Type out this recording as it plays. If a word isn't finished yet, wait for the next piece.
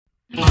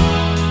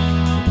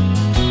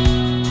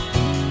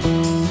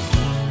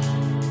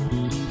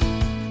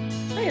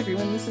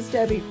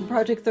Debbie from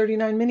Project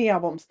 39 Mini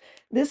Albums.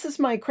 This is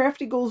my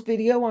Crafty Goals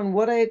video on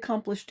what I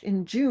accomplished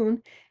in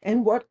June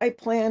and what I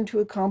plan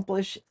to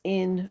accomplish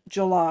in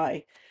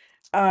July.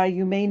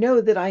 You may know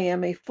that I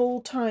am a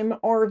full-time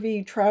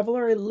RV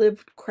traveler. I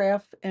live,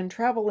 craft, and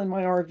travel in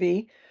my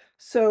RV.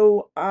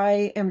 So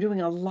I am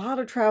doing a lot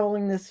of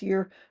traveling this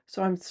year.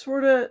 So I'm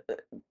sort of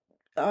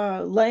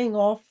laying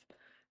off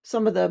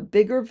some of the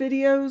bigger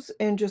videos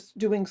and just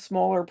doing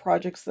smaller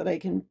projects that I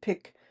can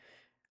pick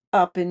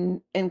up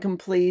and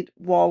complete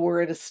while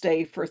we're at a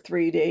stay for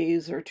 3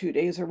 days or 2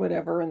 days or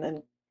whatever, and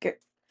then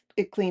get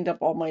it cleaned up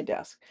on my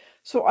desk.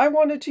 So I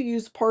wanted to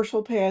use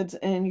partial pads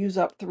and use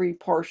up 3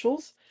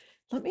 partials.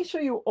 Let me show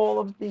you all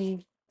of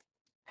the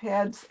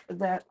pads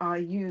that I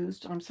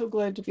used. I'm so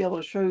glad to be able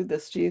to show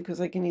this to you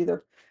because I can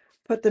either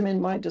put them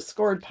in my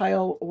discard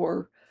pile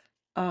or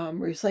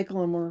recycle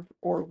them,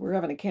 or we're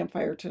having a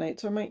campfire tonight,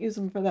 so I might use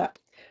them for that.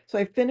 So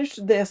I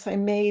finished this. I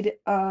made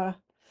um,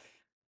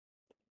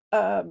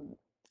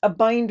 a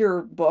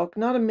binder book,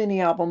 not a mini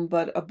album,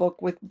 but a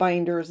book with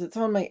binders. It's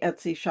on my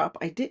Etsy shop.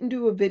 I didn't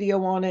do a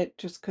video on it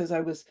just because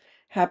I was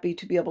happy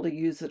to be able to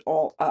use it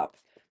all up.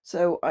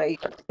 So I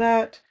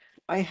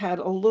had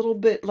a little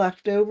bit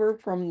left over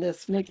from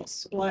this Make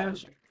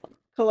Splash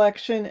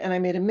collection, and I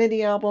made a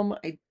mini album.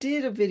 I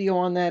did a video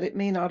on that. It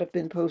may not have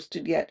been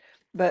posted yet,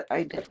 but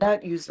I did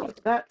not use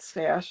that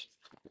stash.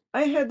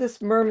 I had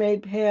this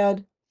mermaid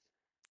pad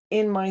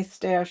in my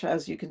stash.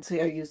 As you can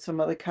see, I used some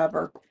of the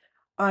cover.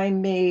 I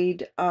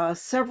made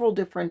several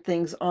different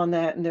things on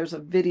that, and there's a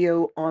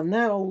video on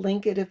that. I'll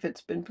link it if it's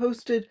been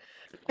posted.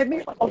 I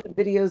made all the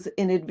videos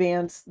in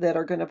advance that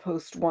are going to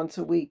post once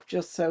a week,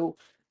 just so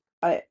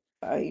I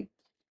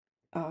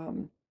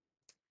um,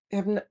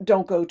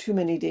 don't go too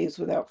many days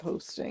without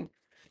posting.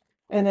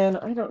 And then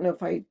I don't know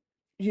if I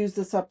used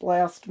this up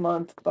last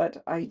month,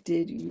 but I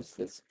did use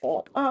this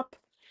all up.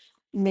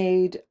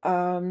 Made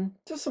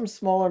just some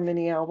smaller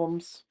mini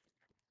albums.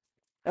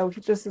 Oh,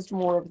 this is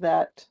more of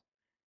that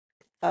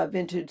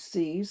vintage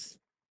C's.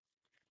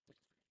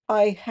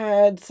 I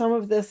had some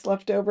of this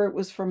left over. It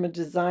was from a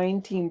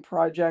design team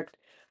project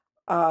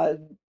uh,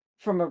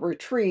 from a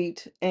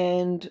retreat,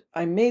 and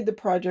I made the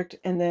project,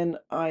 and then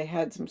I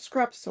had some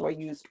scraps, so I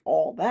used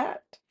all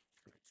that.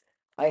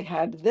 I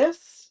had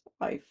this.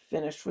 I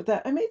finished with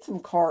that. I made some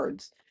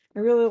cards. I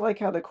really like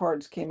how the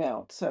cards came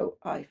out, so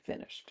I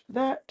finished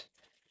that.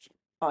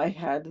 I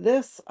had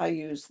this. I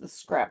used the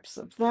scraps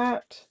of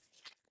that.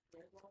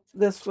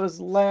 This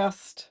was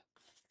last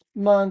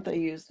month. I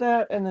used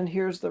that, and then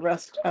here's the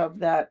rest of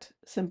that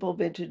simple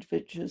vintage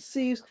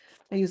C's.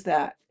 I used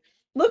that.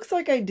 Looks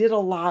like I did a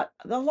lot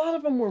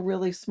of them were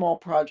really small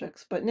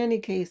projects, but in any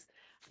case,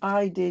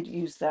 I did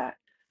use that.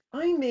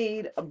 I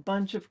made a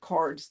bunch of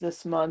cards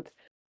this month.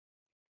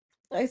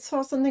 I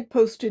saw something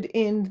posted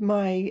in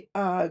my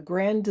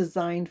Grand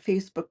Design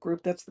Facebook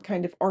group. That's the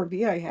kind of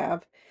RV I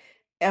have,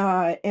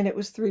 and it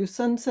was through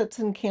Sunsets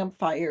and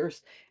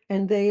Campfires,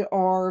 and they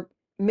are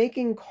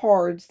making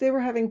cards. They were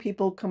having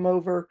people come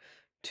over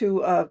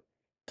to a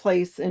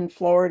place in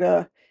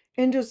Florida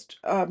and just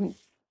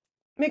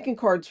making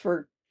cards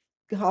for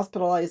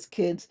hospitalized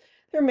kids.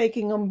 They're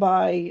making them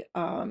by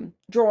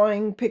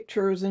drawing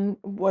pictures and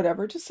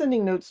whatever, just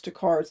sending notes to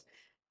cards.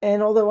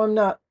 And although I'm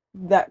not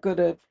that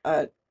good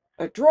at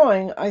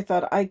drawing, I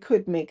thought I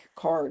could make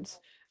cards.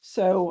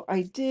 So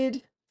I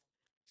did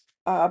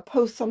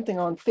post something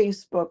on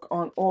Facebook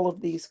on all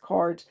of these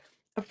cards.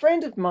 A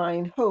friend of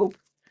mine, Hope,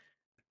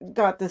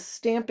 got this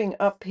Stampin'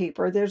 Up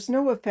paper. There's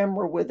no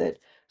ephemera with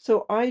it.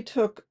 So I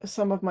took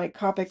some of my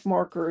Copic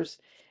markers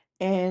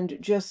and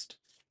just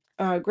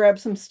grabbed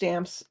some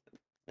stamps.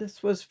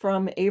 This was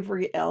from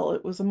Avery L.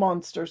 It was a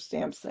monster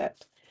stamp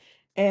set.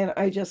 And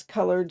I just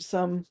colored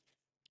some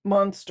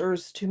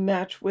monsters to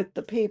match with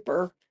the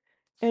paper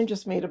and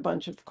just made a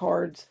bunch of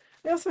cards.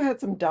 I also had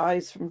some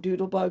dies from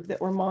Doodlebug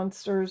that were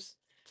monsters,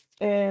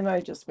 and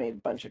I just made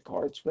a bunch of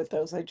cards with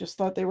those. I just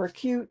thought they were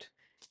cute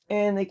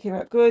and they came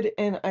out good,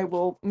 and I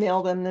will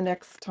mail them the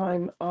next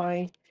time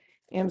I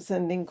am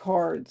sending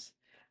cards.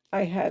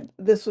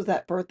 This was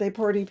that birthday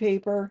party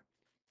paper.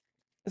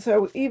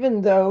 So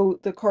even though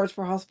the cards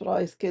for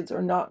hospitalized kids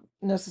are not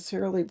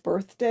necessarily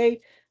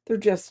birthday, they're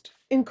just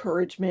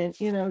encouragement,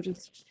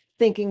 just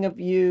thinking of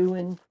you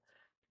and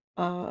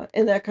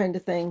that kind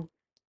of thing.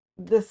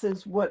 This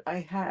is what I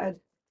had.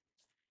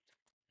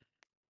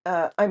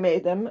 I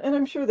made them, and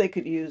I'm sure they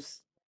could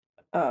use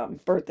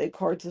birthday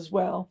cards as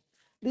well.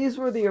 These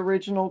were the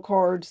original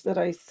cards that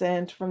I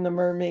sent from the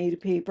mermaid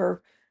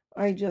paper.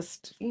 I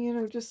just,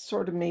 just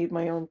sort of made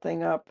my own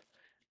thing up.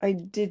 I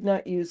did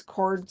not use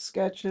card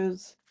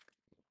sketches.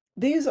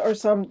 These are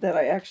some that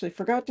I actually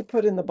forgot to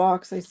put in the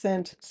box. I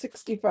sent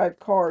 65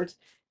 cards.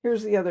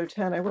 Here's the other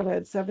 10. I would have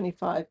had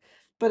 75,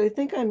 but I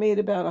think I made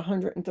about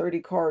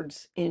 130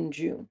 cards in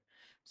June.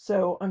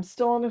 So I'm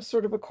still on a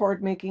sort of a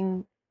card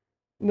making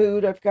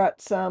mood. I've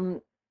got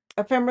some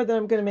ephemera that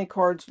I'm going to make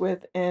cards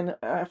with, and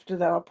after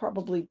that I'll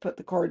probably put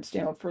the cards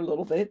down for a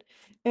little bit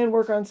and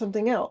work on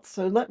something else.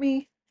 So let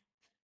me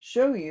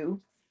show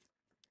you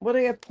what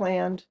I have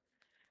planned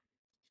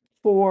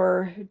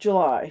for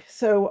July.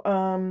 So,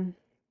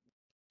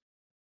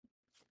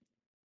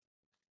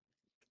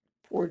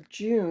 for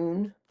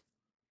June,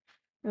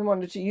 I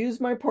wanted to use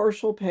my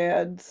partial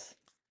pads.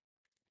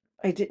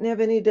 I didn't have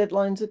any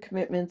deadlines or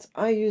commitments.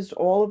 I used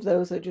all of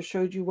those. I just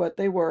showed you what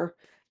they were,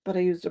 but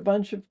I used a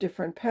bunch of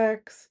different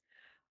packs.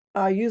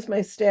 I used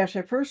my stash.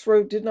 I first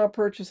wrote, did not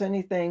purchase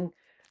anything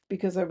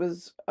because I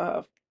was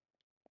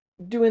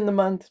doing the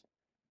month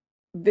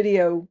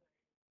video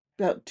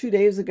about 2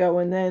 days ago,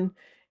 and then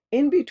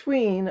in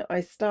between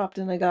I stopped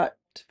and I got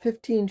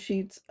 15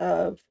 sheets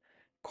of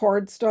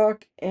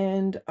cardstock,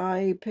 and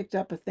I picked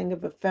up a thing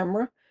of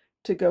ephemera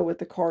to go with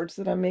the cards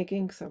that I'm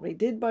making. So I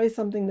did buy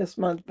something this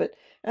month, but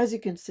as you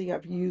can see,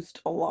 I've used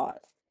a lot.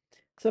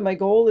 So my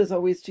goal is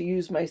always to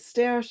use my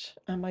stash,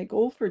 and my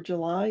goal for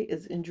July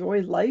is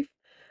enjoy life.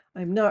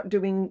 I'm not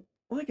doing,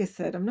 like I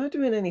said, I'm not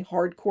doing any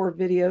hardcore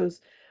videos.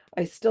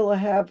 I still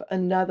have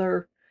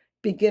another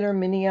beginner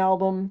mini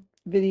album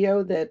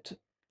video that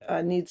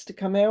needs to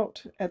come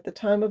out at the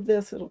time of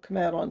this. It'll come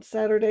out on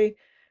Saturday,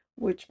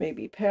 which may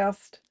be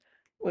past.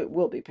 It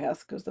will be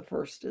past because the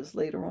first is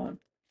later on.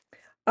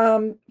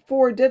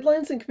 For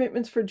deadlines and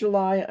commitments for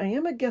July, I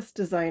am a guest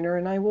designer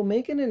and I will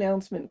make an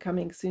announcement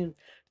coming soon.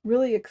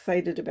 Really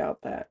excited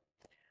about that.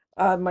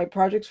 My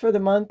projects for the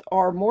month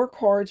are more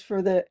cards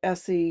for the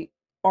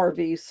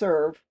SERV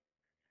serve,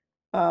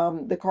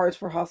 the cards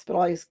for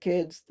hospitalized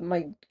kids,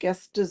 my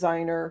guest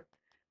designer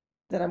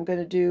that I'm going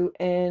to do,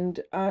 and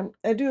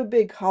I do a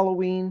big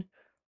Halloween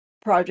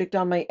project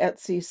on my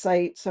Etsy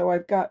site, so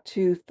I've got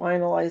to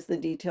finalize the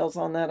details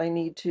on that. I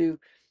need to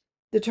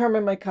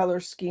determine my color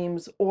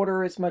schemes,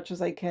 order as much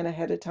as I can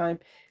ahead of time.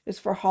 It's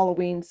for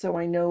Halloween, so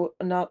I know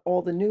not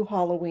all the new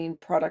Halloween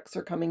products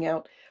are coming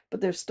out,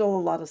 but there's still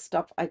a lot of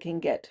stuff I can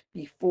get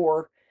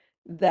before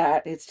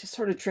that. It's just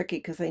sort of tricky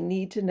because I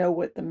need to know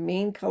what the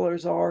main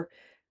colors are,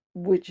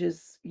 which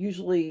is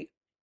usually,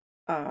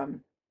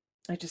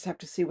 I just have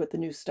to see what the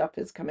new stuff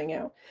is coming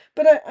out.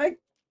 But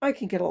I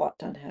can get a lot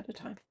done ahead of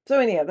time. So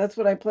anyhow, that's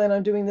what I plan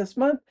on doing this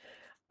month.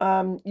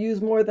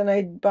 Use more than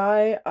I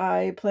buy.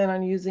 I plan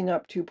on using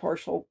up 2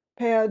 partial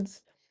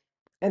pads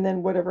and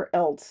then whatever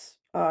else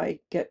I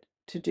get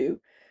to do.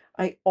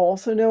 I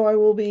also know I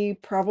will be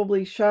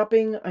probably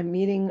shopping. I'm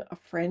meeting a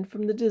friend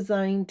from the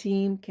design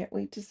team. Can't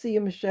wait to see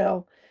you,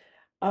 Michelle,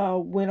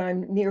 when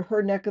I'm near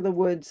her neck of the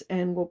woods,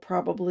 and we'll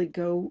probably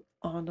go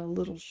on a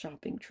little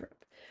shopping trip.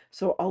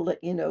 So I'll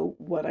let you know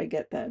what I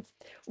get then.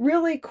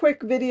 Really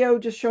quick video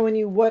just showing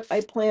you what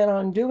I plan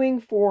on doing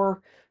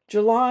for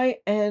July,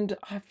 and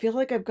I feel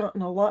like I've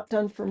gotten a lot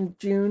done from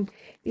June,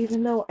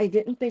 even though I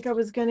didn't think I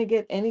was going to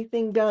get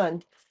anything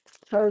done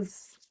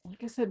because,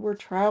 like I said, we're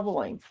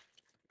traveling.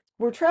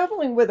 We're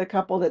traveling with a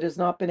couple that has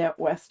not been out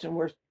west, and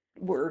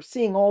we're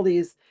seeing all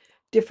these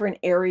different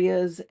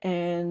areas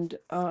and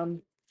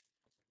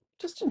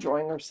just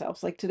enjoying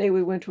ourselves. Like today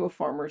we went to a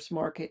farmer's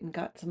market and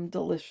got some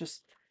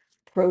delicious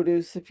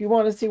produce. If you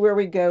want to see where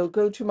we go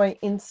to my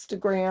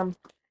Instagram,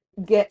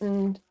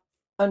 gettin_there,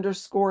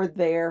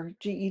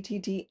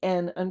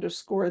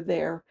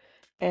 GETTN_there,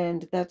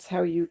 and that's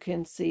how you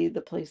can see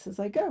the places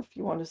I go if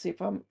you want to see if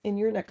I'm in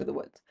your neck of the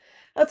woods.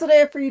 That's what I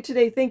have for you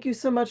today. Thank you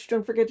so much.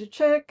 Don't forget to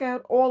check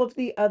out all of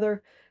the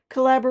other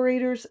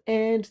collaborators,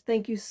 and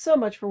thank you so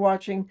much for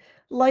watching.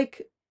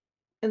 Like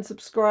and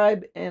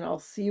subscribe, and I'll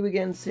see you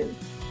again soon.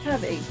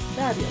 Have a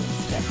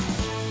fabulous day.